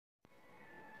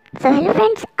So hello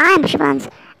friends, I am Shivans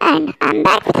and I am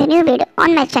back with a new video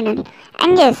on my channel.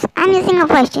 And yes, I am using a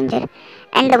voice changer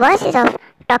and the voice is of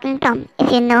Talking Tom, if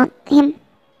you know him.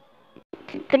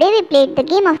 Today we played the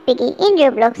game of Piggy in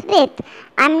Roblox with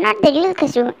I'm Not the Real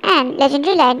Khasru and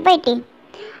Legendary Lion Whitey.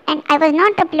 And I was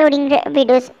not uploading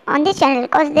videos on this channel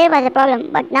because there was a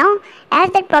problem, but now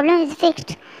as that problem is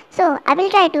fixed, so I will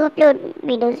try to upload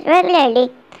videos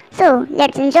regularly. So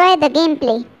let's enjoy the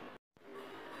gameplay.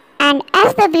 And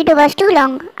as the video was too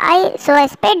long, I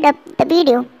sped up the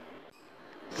video.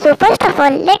 So first of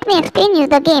all, let me explain you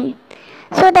the game.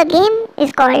 So the game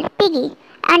is called Piggy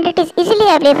and it is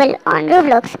easily available on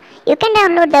Roblox. You can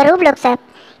download the Roblox app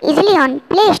easily on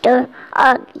Play Store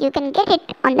or you can get it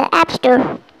on the App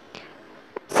Store.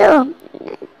 So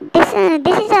this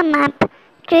is a map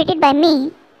created by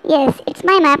me. Yes, it's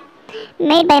my map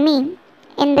made by me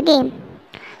in the game.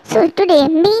 So today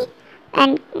me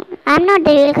and I'm Not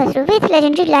the Real Khasru with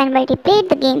Legendary Lion Whitey played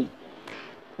the game.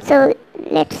 So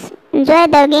let's enjoy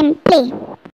the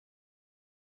gameplay.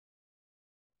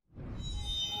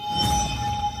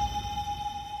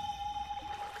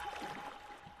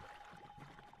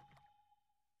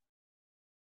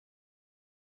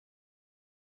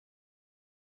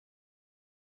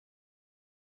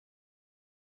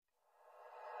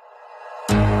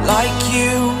 Like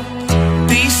you,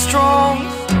 be strong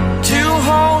to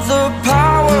hold the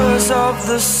powers of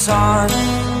the sun.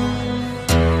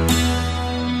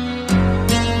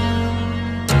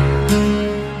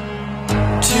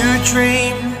 To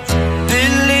dream,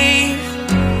 believe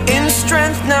in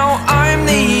strength. Now I'm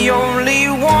the only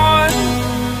one,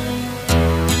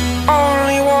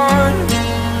 only one.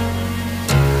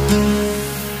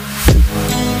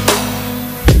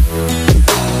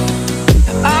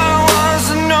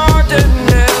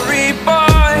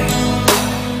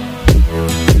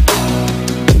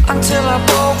 Until I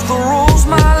broke the rules,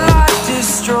 my life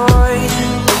destroyed.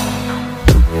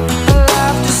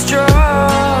 Life destroyed.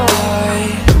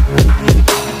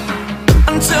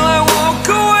 Until I walk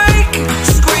awake,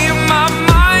 scream my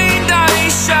mind, I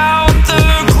shout, the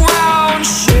ground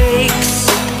shakes.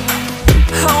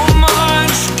 How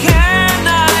much can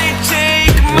I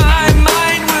take? My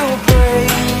mind will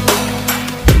break.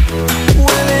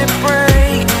 Will it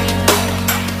break?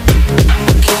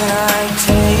 Can I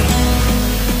take?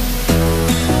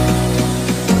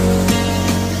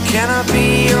 Can I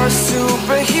be your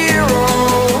superhero?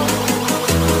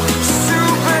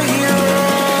 Superhero.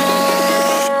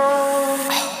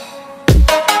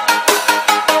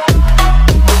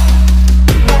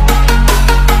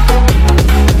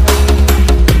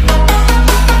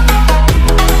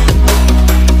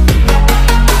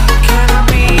 Can I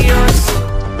be your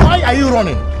Why are you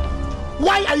running?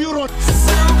 Why are you running?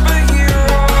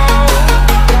 superhero?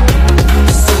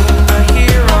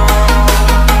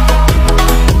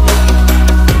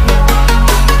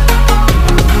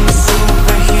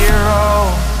 Superhero.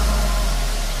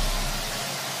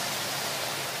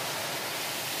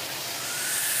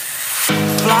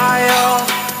 Fly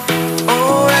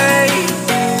away.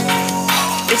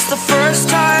 It's the first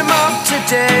time of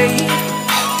today.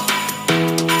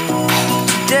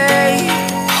 Today.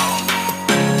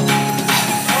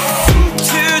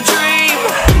 To dream,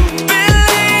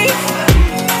 believe.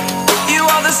 You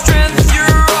are the strength,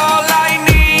 you're all I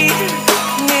need.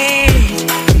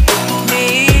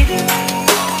 Need.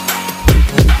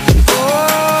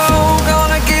 Oh,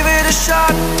 gonna give it a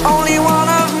shot. Only one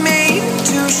of me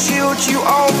to shield you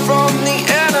all from the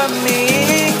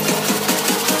enemy.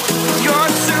 You're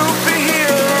a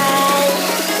superhero.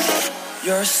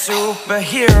 You're a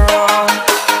superhero.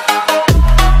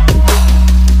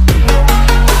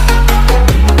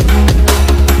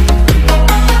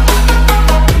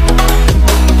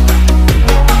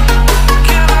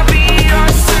 Can I be your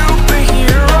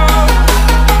superhero?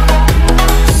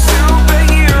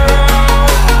 Superhero.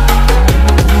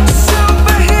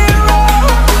 Superhero.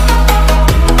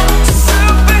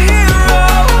 Superhero.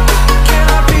 Can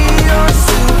I be your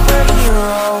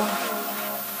superhero?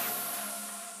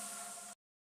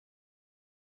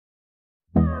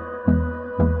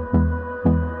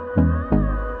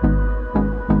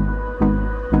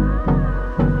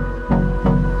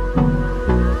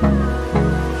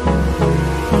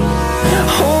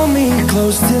 Hold me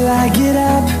close till I get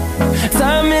up.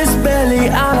 Time is barely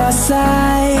on our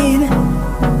side.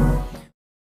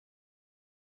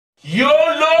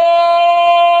 YOLO!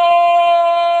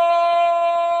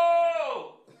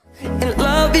 And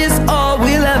love is all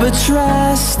we'll ever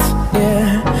trust.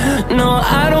 Yeah, no,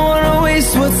 I don't wanna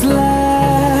waste what's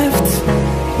left.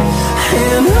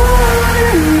 And on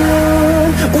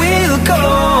we'll go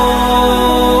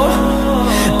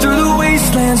through the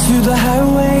wastelands. through the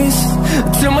highways,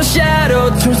 till my shadow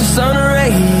turns to sun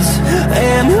rays.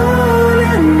 And on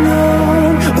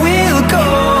we'll go,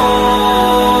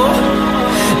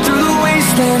 through the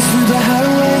wastelands, through the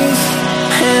highways.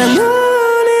 And on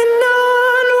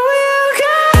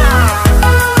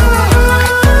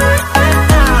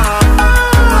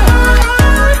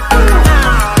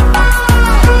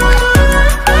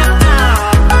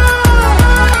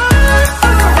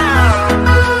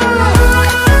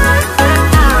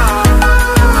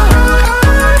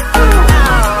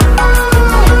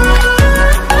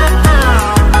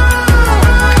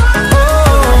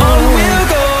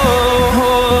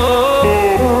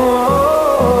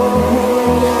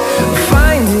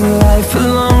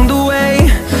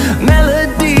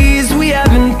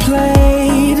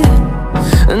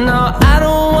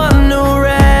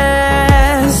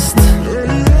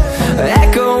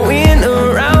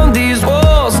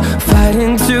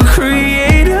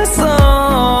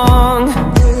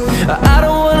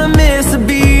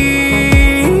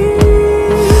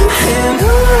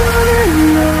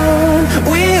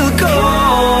we'll go.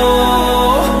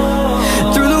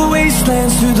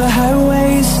 Through the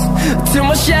highways, till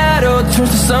my shadow turns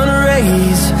to sun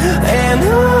rays. And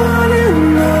on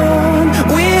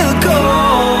we'll go,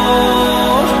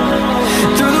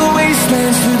 through the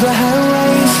wastelands, through the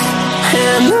highways.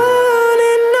 And on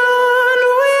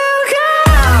we'll go.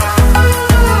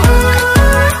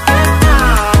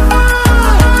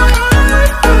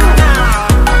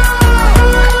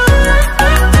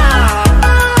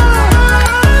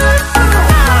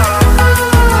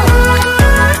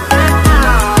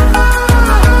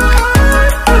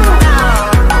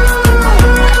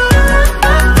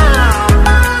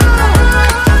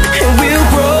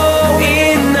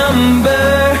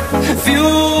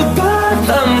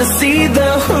 See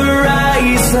the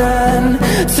horizon,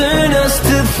 turn us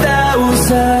to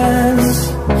thousands,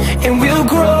 and we'll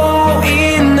grow.